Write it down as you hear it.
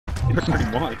Pretty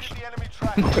much.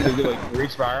 They do like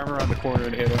reach my arm around the corner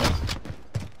and hit him.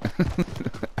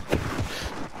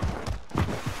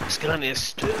 This gun is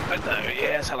stupid though.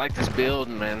 Yes, I like this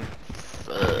building, man.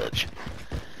 Fudge.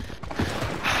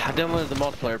 I downloaded the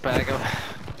multiplayer pack.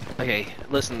 Okay,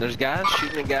 listen, there's guys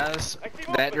shooting at guys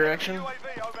that direction.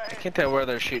 I can't tell where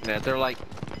they're shooting at. They're like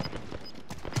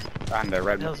On the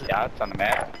red dots on the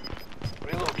map.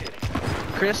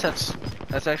 relocating. Chris, that's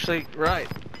actually right.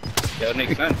 That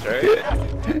makes sense, right?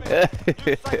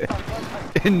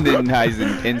 And then Heis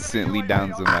instantly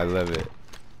downs him. I love it.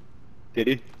 Did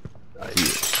he? Yeah.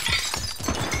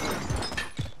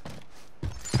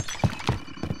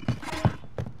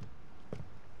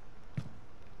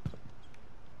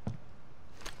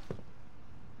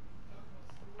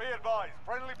 Be advised,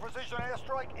 friendly precision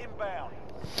airstrike inbound.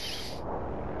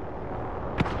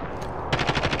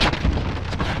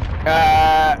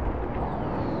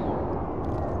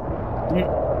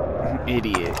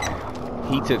 Idiot.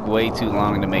 He took way too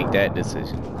long to make that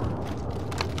decision.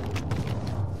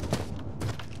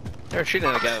 They were shooting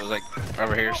at a guy that was like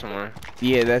over here somewhere.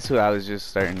 Yeah, that's who I was just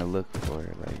starting to look for.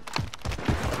 Like,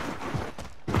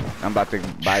 I'm about to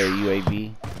buy a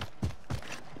UAV.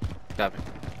 Copy.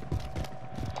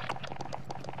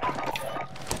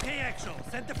 Hey, Axel,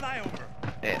 send the flyover.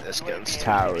 Yeah, this gun's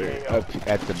Tower up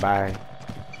at the buy.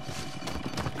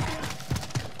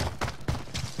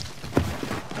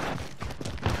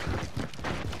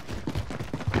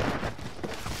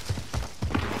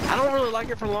 I don't really like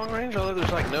it for long range, although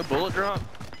there's like no bullet drop.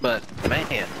 But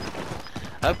man,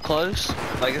 up close,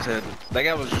 like I said, that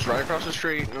guy was just right across the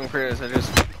street. And Chris, I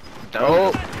just don't.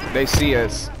 Oh, they see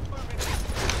us.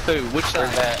 Who? Which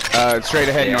side? Straight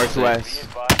ahead, northwest.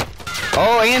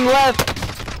 Oh, and left.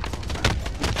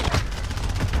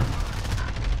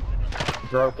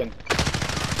 Broken.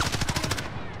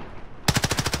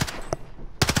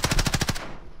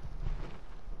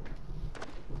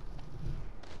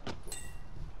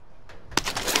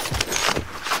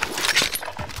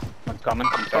 One's coming.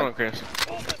 Hold on, Chris.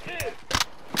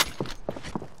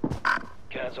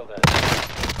 Cancel that.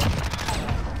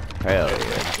 Hell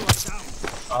yeah.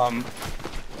 Alright.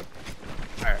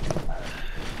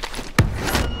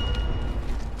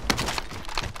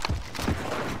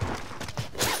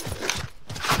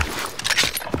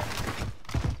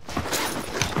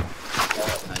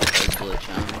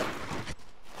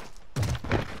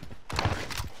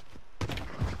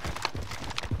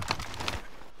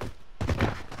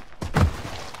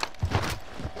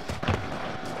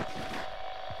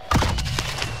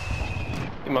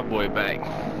 Get my boy back.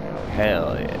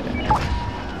 Hell yeah.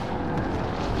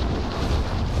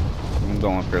 I'm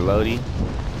going for Lodi.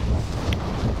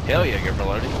 Hell yeah, go for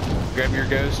loading. Grab your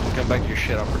ghost and come back to your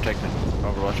shit. I'll protect it.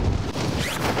 Overwatch it.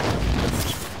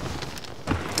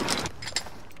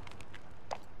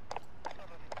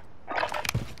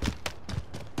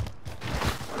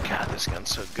 God, this gun's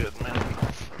so good, man.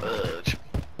 Fudge.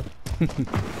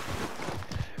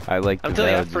 I like the I'm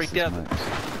telling you, I Valve just freaked as out. much.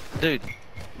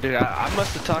 Dude, I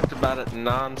must have talked about it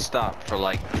non-stop for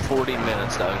like 40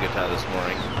 minutes to Ogata this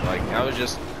morning. Like, I was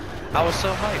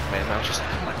so hyped, man. I was just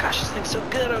like, oh my gosh, this thing's so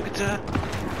good, Ogata.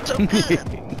 So good.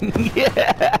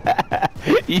 Yeah.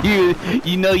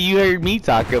 You know, you heard me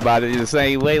talk about it the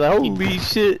same way. Like, holy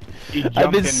shit. He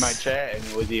jumped in my chat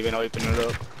and was even opening it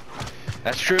up.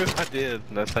 That's true, I did.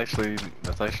 That's actually true.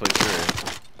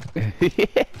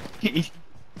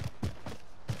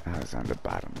 I was on the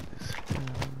bottom of this.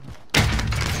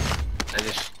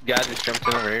 Guy just jumped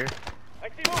in over here.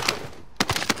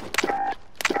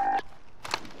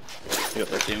 Yep,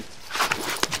 that's him.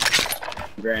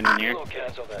 Grand in here.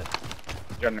 Cancel that.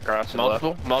 Running across to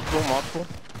the Multiple.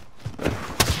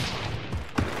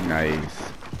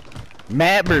 Nice.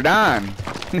 Matt Verdon.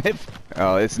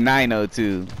 Oh, it's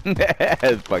 902.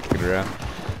 Fucking around.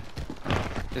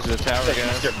 This is a tower, left.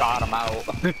 guys. Your bottom out.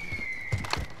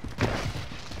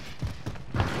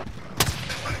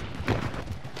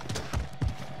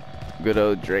 Good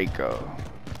old Draco.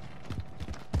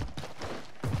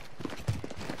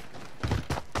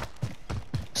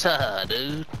 Suh,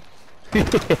 dude.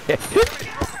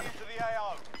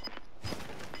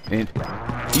 And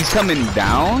he's coming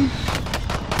down?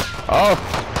 Oh,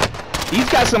 he's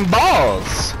got some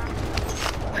balls.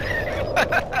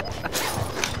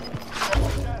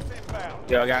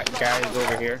 Yo, I got guys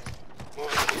over here.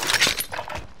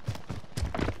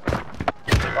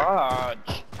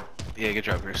 Fudge. Yeah, good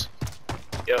job, Chris.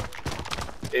 Yep.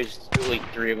 There's like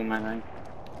 3 of them, I think.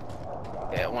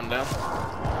 Yeah, one down.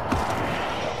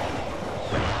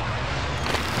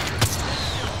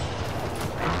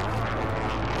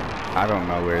 I don't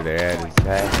know where they're at. Is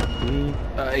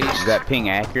that East. is that ping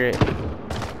accurate?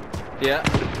 Yeah.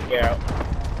 Yeah.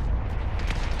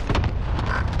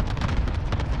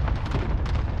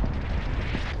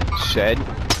 Shed.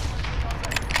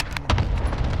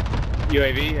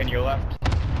 UAV and your left.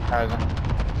 Horizon.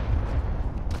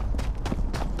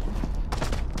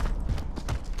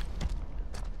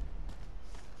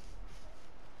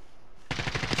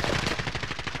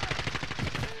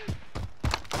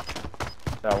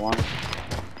 That one.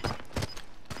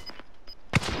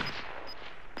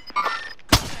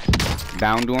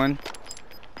 Downed one.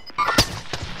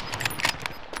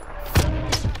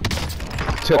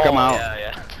 Took him out.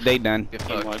 Yeah. They done. Get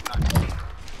fucked.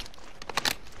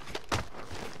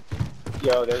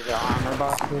 Yo, there's an armor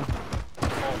box here.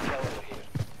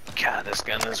 God, this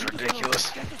gun is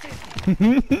ridiculous.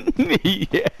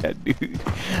 Yeah, dude.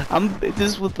 I'm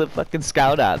just with the fucking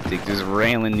scout optic, just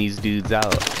railing these dudes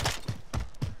out.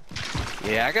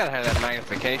 Yeah, I gotta have that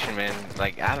magnification, man.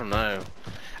 Like, I don't know.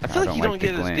 I feel like you don't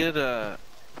get as good,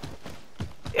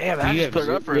 yeah, but I just put it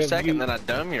up for a second, then I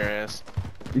dumb your ass.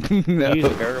 No. Use a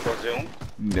variable zoom.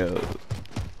 No.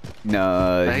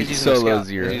 Nah, No, he's he's using solo the scout.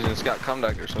 zero. He's using scout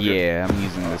conduct or something. Yeah, I'm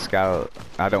using the scout.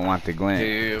 I don't want the glint.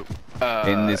 Dude,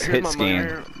 In this here's hit my scan,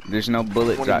 mirror. there's no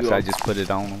bullet What do you drops. I want? just put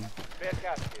it on them.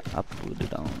 I put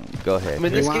it on them. Go ahead. I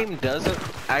mean, this game doesn't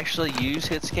actually use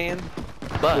hit scan,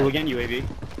 but Well, again, UAV.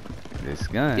 This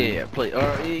gun. yeah, please,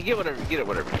 or you get whatever, get it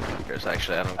whatever. Chris,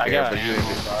 actually, I don't care. I got but an you,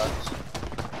 ammo box.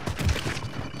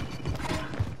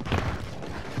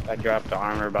 I dropped the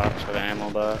armor box for the ammo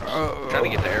box. trying to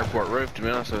get the airport roof. To be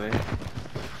honest with you.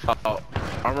 Oh,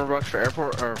 armor box for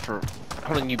airport or for?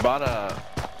 Hold on, you bought a.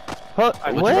 What?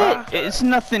 What'd you What? buy? It's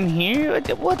nothing here.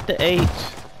 What the H?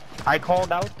 I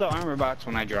called out the armor box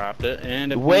when I dropped it,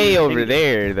 and Way over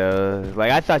there, though.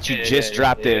 Like, I thought you just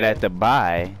dropped it at the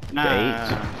buy. The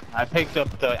Nah, I picked up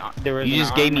the. There was H. You an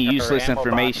just gave me armor useless ammo box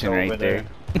information over right there.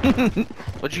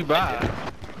 What'd you buy?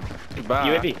 What'd you buy?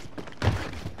 UAV.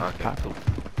 Okay.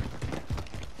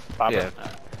 Pop Yeah. it.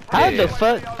 How Yeah. the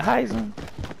fuck, Heisen?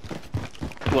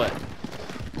 What?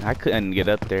 I couldn't get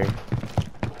up there.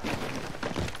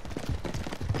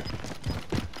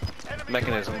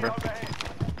 Mechanism, bro.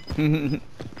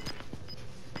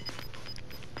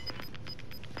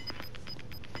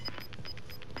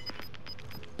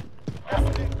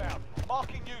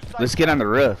 Let's get on the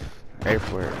roof.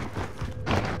 Airport.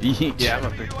 Yeah, I'm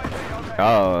up here.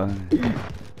 Oh.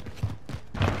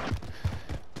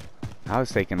 I was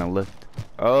taking a look.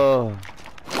 Oh.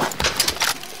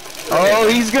 Oh,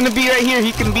 he's gonna be right here.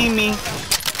 He can beam me.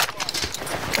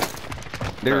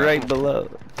 They're right below.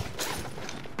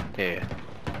 Yeah.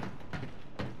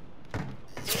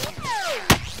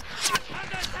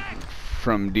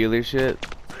 From dealership.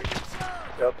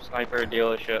 Yep, sniper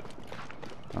dealership.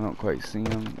 I don't quite see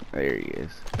him. There he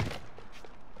is.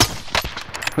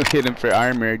 Hit him for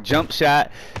armor. Jump shot.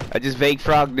 I just vague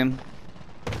frogged him.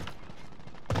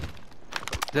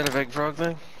 Is that a big frog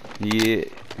thing? Yeah.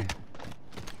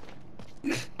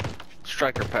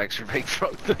 Striker packs are big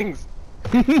frog things.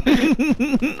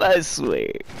 I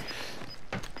swear.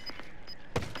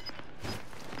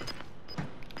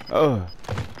 Oh.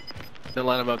 Don't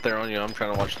line them up there on you. I'm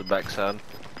trying to watch the backside.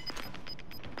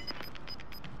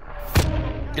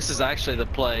 This is actually the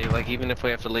play. Like, even if we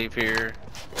have to leave here.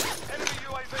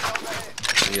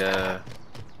 Yeah.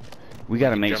 We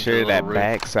gotta make jump to the sure that little roof.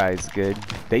 backside's good.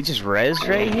 They just res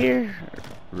right here?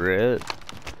 Rip.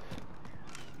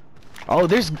 Oh,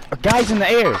 there's guys in the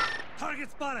air. Target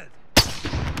spotted.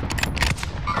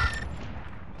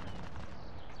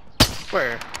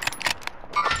 Where?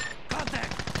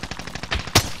 Contact.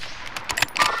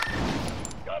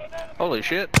 Holy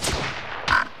shit.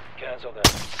 Cancel that.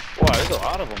 Wow, there's a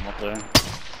lot of them up there.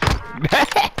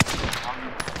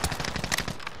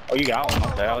 Oh, you got one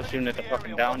up there. I was shooting at the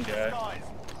fucking down guy.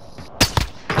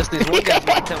 Listen, these one guys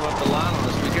might come up the line on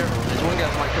us. Be careful. These one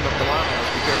guys might come up the line on us.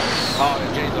 Be careful. Oh,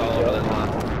 there's James all over that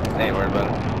line. They ain't worried about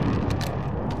it.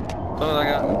 Oh, I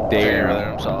got Damn.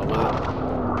 there. I'm solid with it.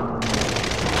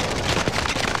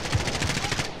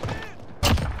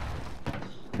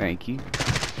 Thank you.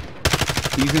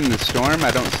 He's in the storm.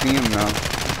 I don't see him though.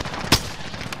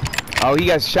 Oh, he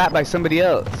got shot by somebody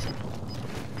else.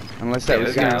 Unless that Yeah,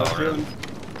 was this guy him. was shooting.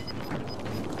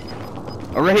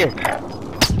 Oh, right here.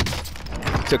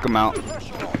 Took him out.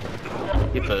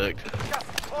 You fucked.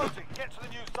 Closing. Get to the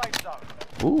new safe zone.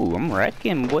 Ooh, I'm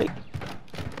wrecking, boy.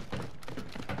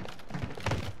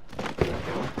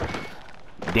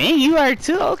 Dang, you are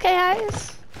too. Okay,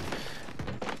 Heis.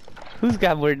 Who's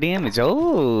got more damage?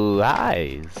 Oh,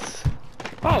 Heis.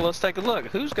 Oh, let's take a look.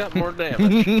 Who's got more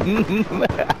damage?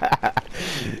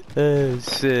 Oh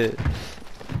shit.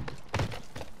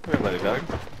 Everybody, dog.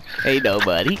 Ain't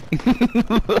nobody.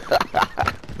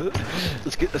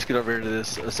 Let's get over here to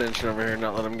this ascension over here and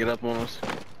not let him get up on us.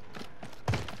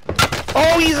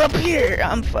 Oh, he's up here.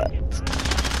 I'm fucked.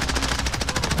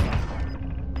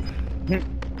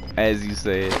 As you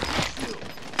say it.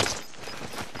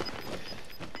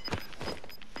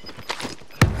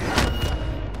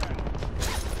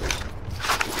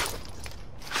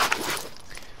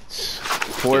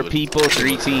 Four people,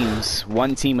 3 teams.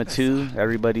 1 team of 2.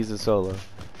 Everybody's a solo.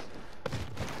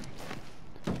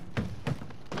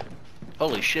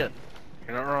 Holy shit.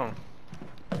 You're not wrong.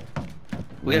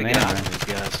 We gotta get out of these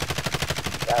guys.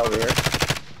 Over here.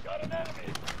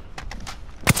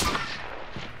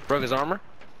 Broke his armor?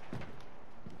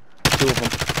 2 of them.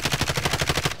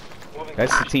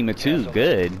 That's the team of 2.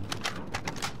 Good.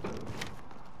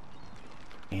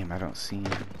 Damn, I don't see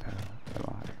him.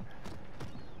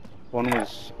 One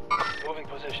was.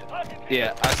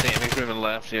 Yeah, I see him. He's moving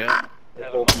left, yeah. They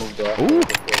both moved off. Ooh.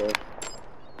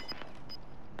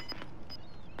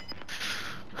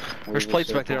 There's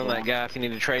plates back there on that guy if you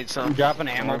need to trade some. Dropping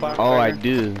ammo box. Oh, right I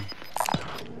do.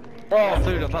 Oh,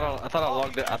 dude, I thought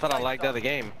I lagged out of the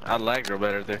game. I lagged real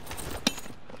better there.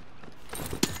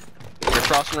 They're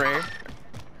crossing right here.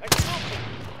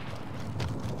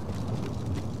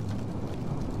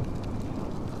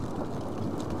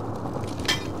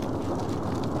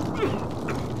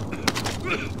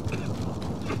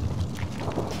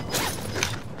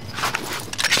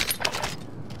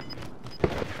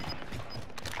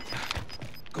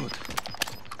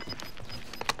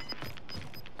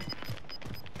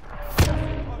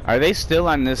 Are they still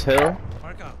on this hill?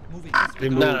 Mark out. Moving.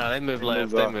 No, they moved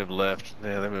left. They moved left.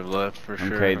 Yeah, they moved left for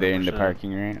sure. Okay, they're in the 100%.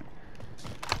 parking ramp.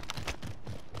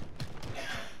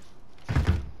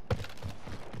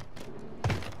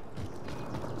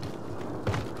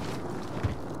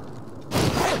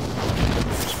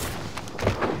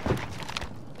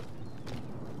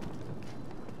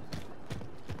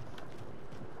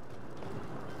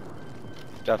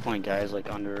 Definitely guys like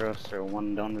under us or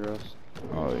one under us.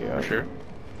 Oh yeah. For sure.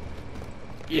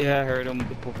 Yeah, I heard him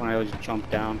when I was jumped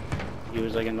down. He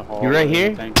was like in the hall. You right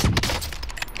here? Where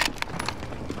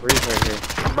he's right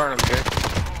here. Burn him, Jay.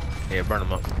 Yeah, burn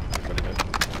him up. I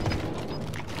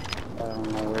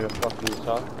don't know where the fuck he was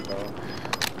talking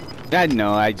about. I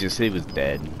know. It was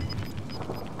dead.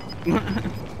 Gas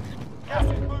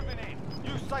is moving in.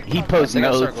 You safe He zone. posed Take a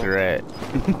no circle. threat.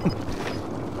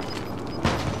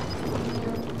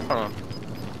 Hold on.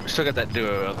 We still got that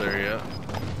duo out there, yeah.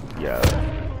 Yeah.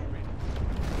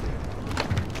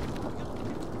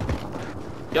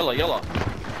 Yellow, yellow.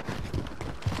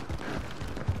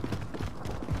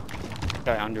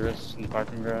 Guy under us in the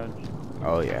parking garage.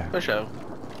 Oh yeah. For sure.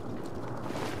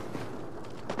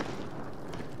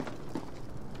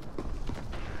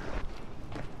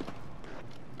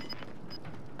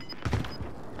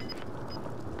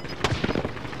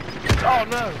 Oh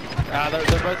no!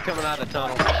 They're both coming out of the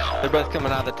tunnel. They're both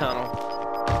coming out of the tunnel.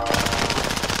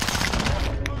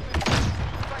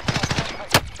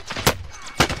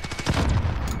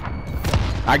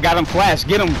 I got him flashed.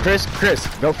 Get him, Chris. Chris,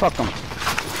 go fuck him.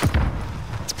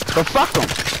 Go fuck him.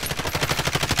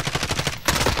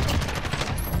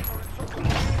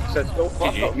 Says go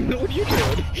fuck up. What are you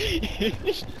doing?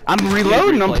 I'm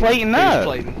reloading. I'm plating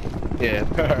up. Yeah.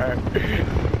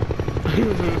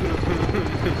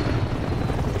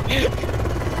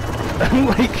 I'm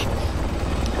like,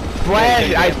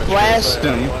 flash. I flashed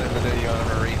him. You want him to do a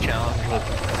re-challenge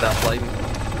without plating?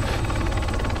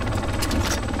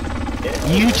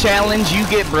 You challenge, you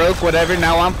get broke, whatever.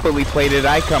 Now I'm fully plated.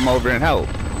 I come over and help.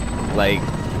 Like,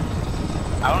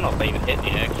 I don't know if they even hit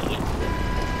me actually.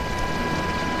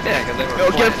 Yeah, because they were.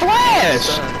 go get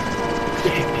flashed.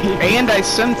 And I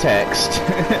syntaxed.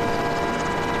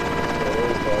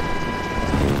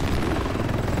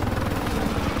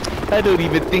 I don't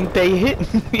even think they hit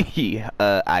me.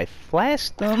 I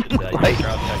flashed them. Like,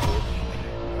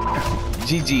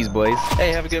 GG's, boys.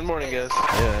 Hey, have a good morning, guys.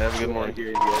 Yeah, have a good morning.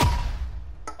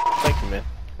 Thank you, man.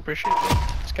 Appreciate it.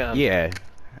 It's kind of. Yeah,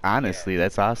 honestly,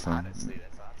 that's awesome.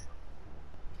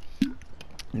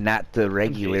 Not the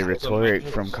regular rhetoric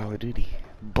from Call of Duty.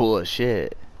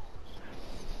 Bullshit.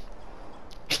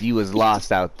 You was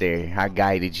lost out there. I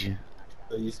guided you.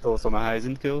 So you stole some of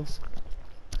Heisen kills?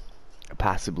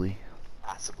 Possibly.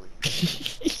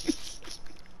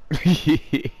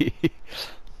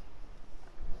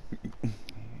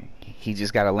 He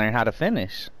just gotta learn how to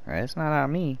finish. That's not on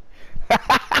me.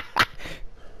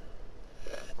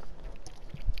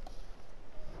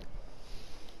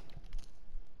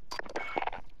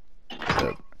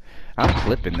 I'm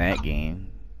flipping that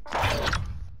game.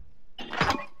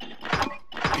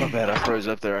 My bad, I froze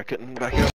up there. I couldn't back up.